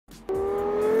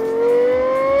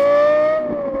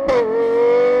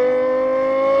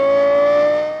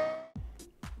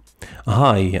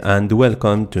Hi and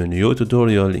welcome to a new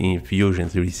tutorial in Fusion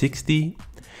 360.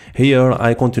 Here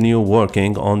I continue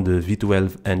working on the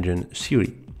V12 engine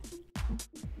series.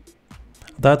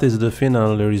 That is the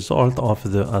final result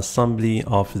of the assembly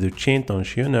of the chain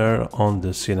tensioner on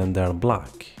the cylinder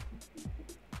block.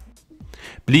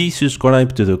 Please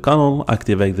subscribe to the channel,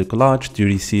 activate the clock to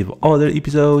receive other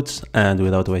episodes, and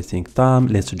without wasting time,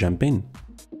 let's jump in.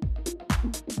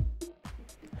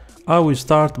 I will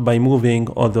start by moving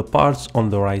all the parts on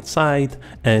the right side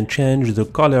and change the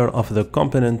color of the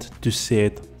component to see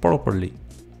it properly.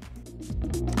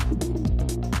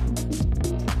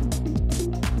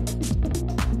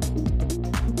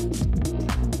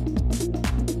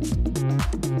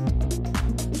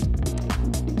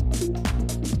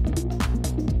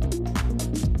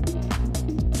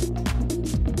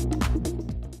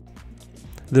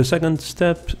 The second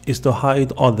step is to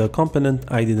hide all the components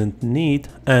I didn't need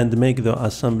and make the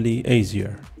assembly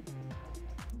easier.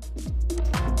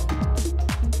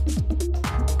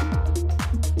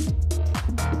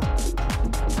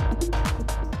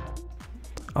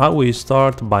 I will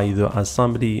start by the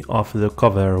assembly of the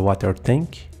cover water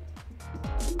tank.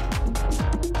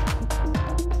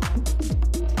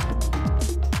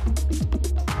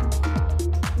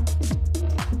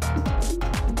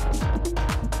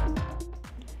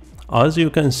 As you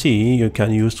can see, you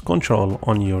can use Ctrl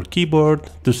on your keyboard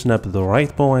to snap the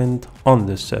right point on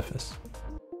the surface.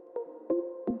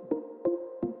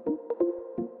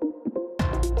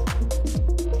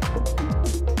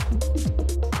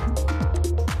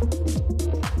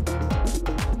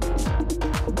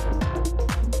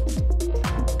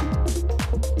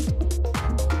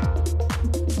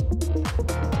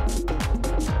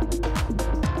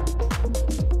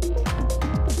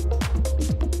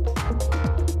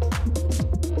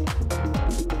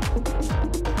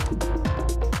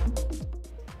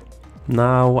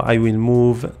 Now I will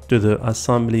move to the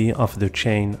assembly of the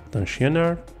chain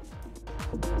tensioner.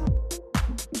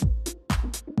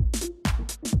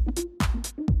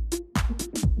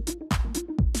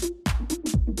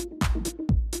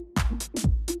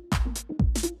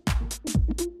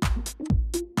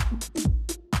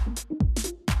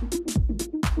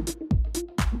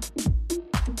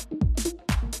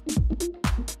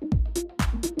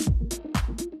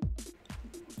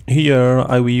 Here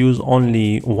I will use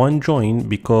only one joint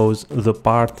because the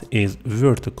part is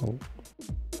vertical.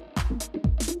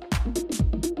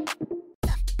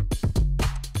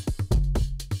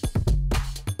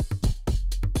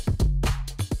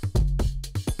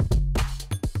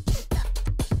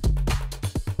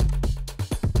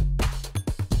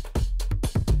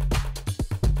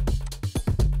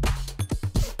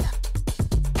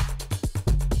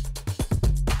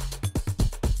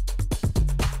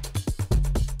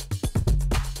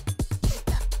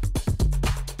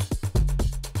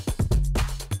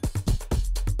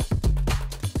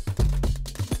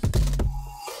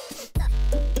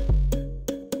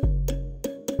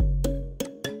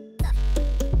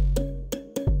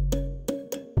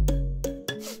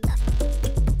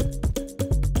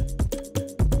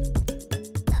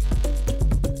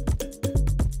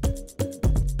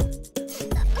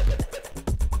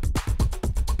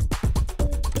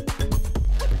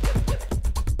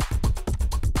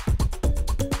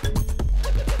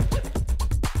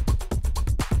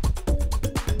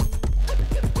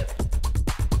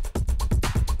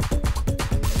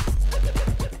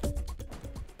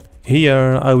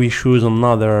 Here I will choose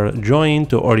another joint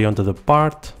to orient the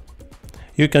part.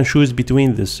 You can choose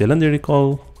between the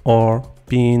cylindrical or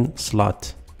pin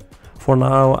slot. For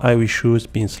now I will choose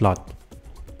pin slot.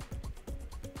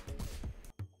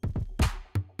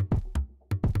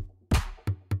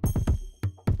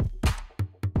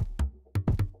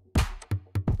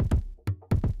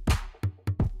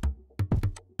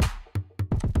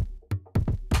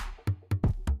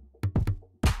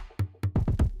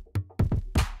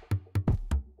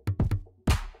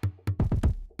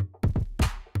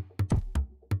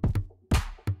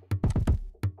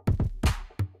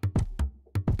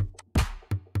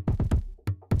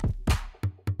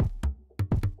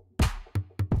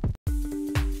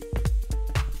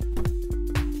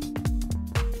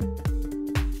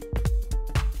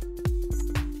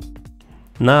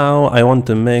 Now I want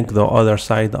to make the other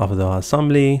side of the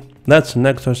assembly. That's an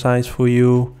exercise for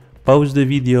you. Pause the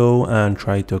video and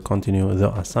try to continue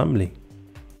the assembly.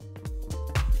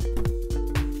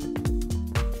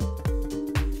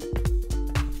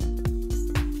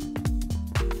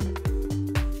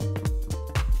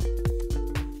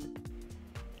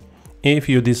 If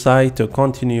you decide to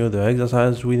continue the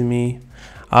exercise with me,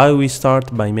 I will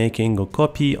start by making a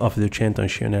copy of the chain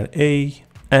tensioner A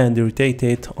and rotate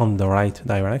it on the right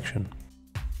direction.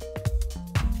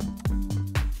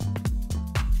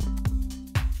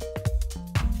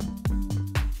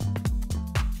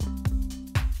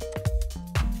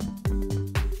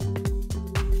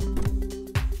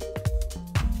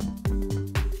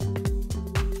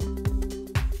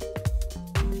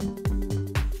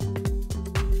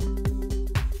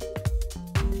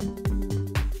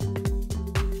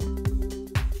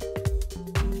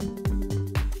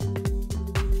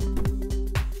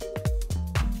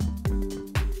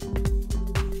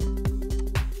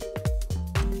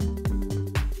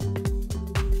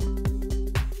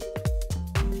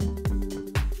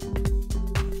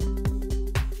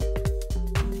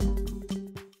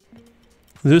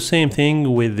 The same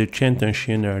thing with the chain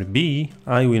tensioner B.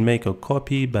 I will make a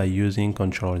copy by using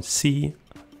Ctrl C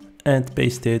and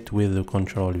paste it with the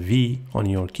Ctrl V on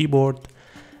your keyboard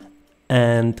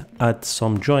and add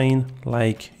some join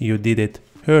like you did it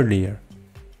earlier.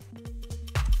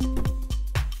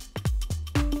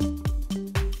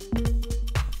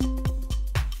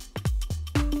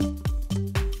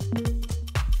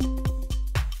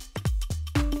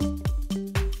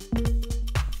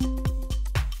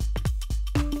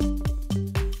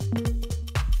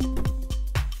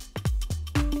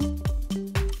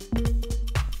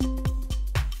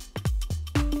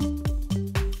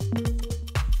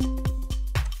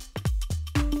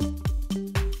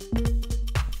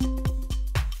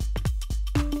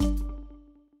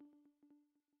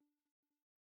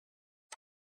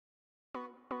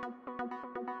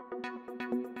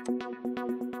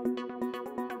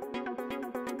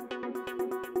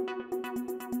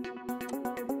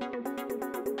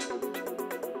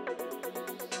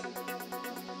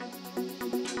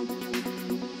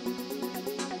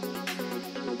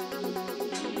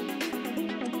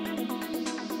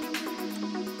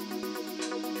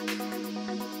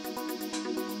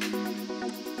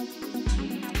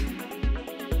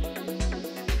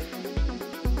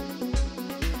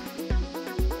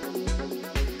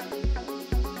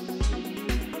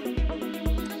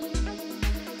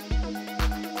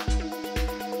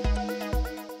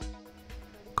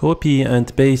 Copy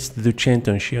and paste the chain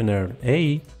tensioner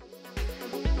A.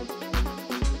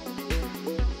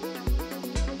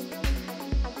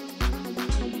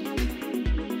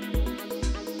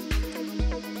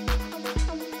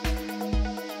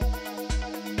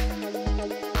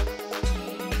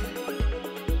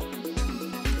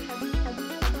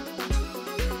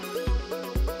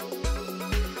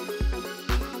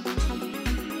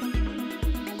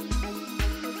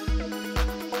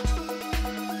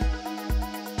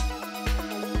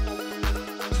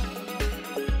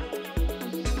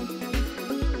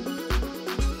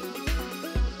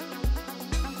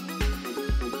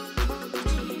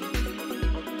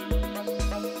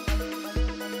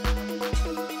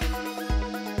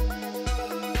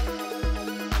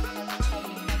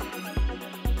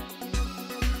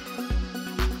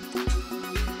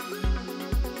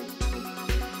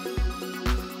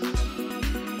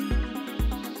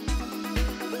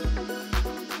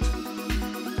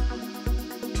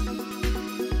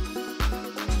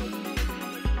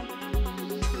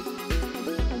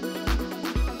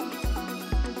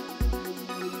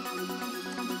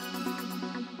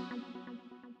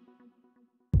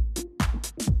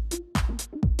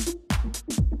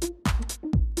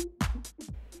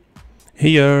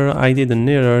 Here I did an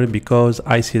error because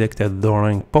I selected the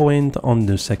wrong point on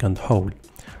the second hole.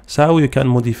 So you can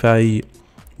modify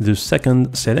the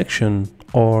second selection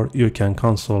or you can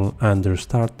cancel and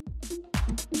restart.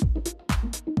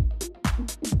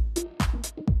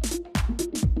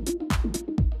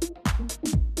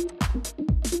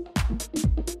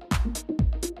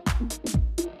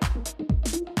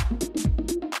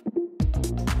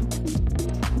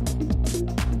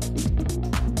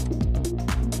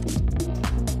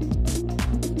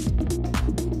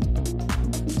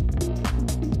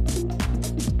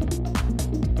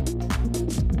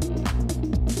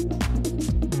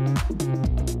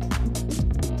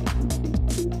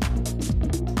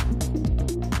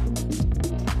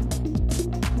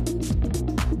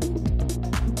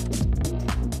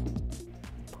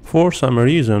 For some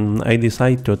reason, I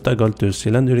decided to toggle the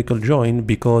cylindrical joint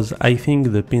because I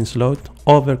think the pin slot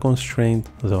over-constrained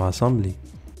the assembly.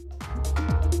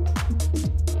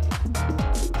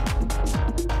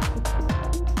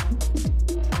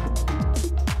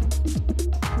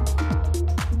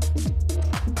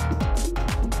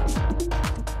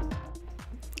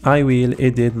 I will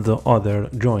edit the other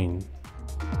joint.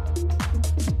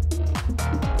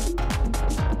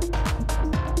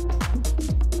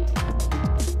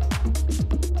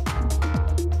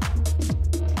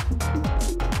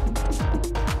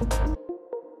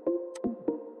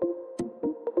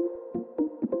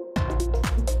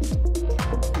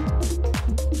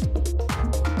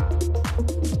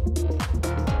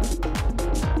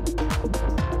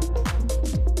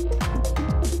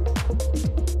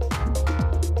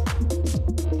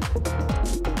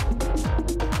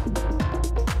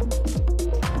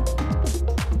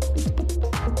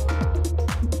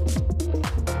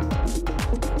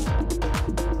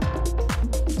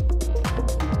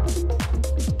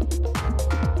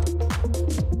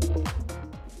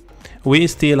 We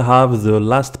still have the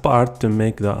last part to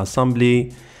make the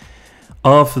assembly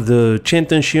of the chain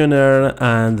tensioner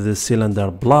and the cylinder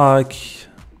block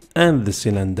and the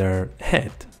cylinder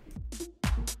head.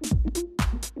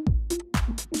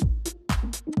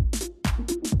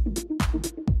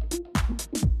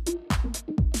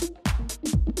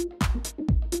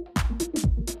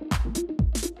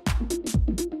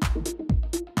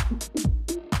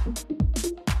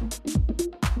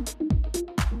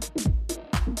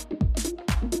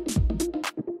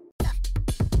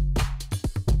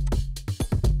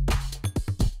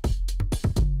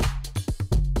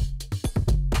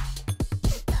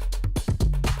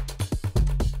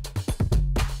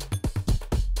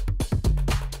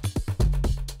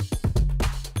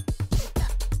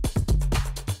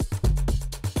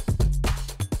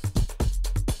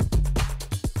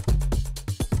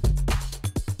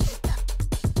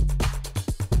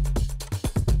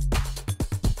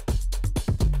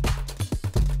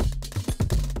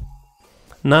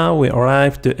 Now we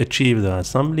arrive to achieve the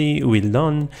assembly. Well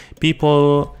done,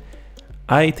 people.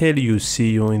 I tell you,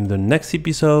 see you in the next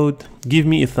episode. Give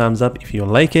me a thumbs up if you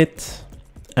like it,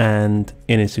 and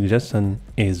any suggestion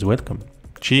is welcome.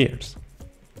 Cheers.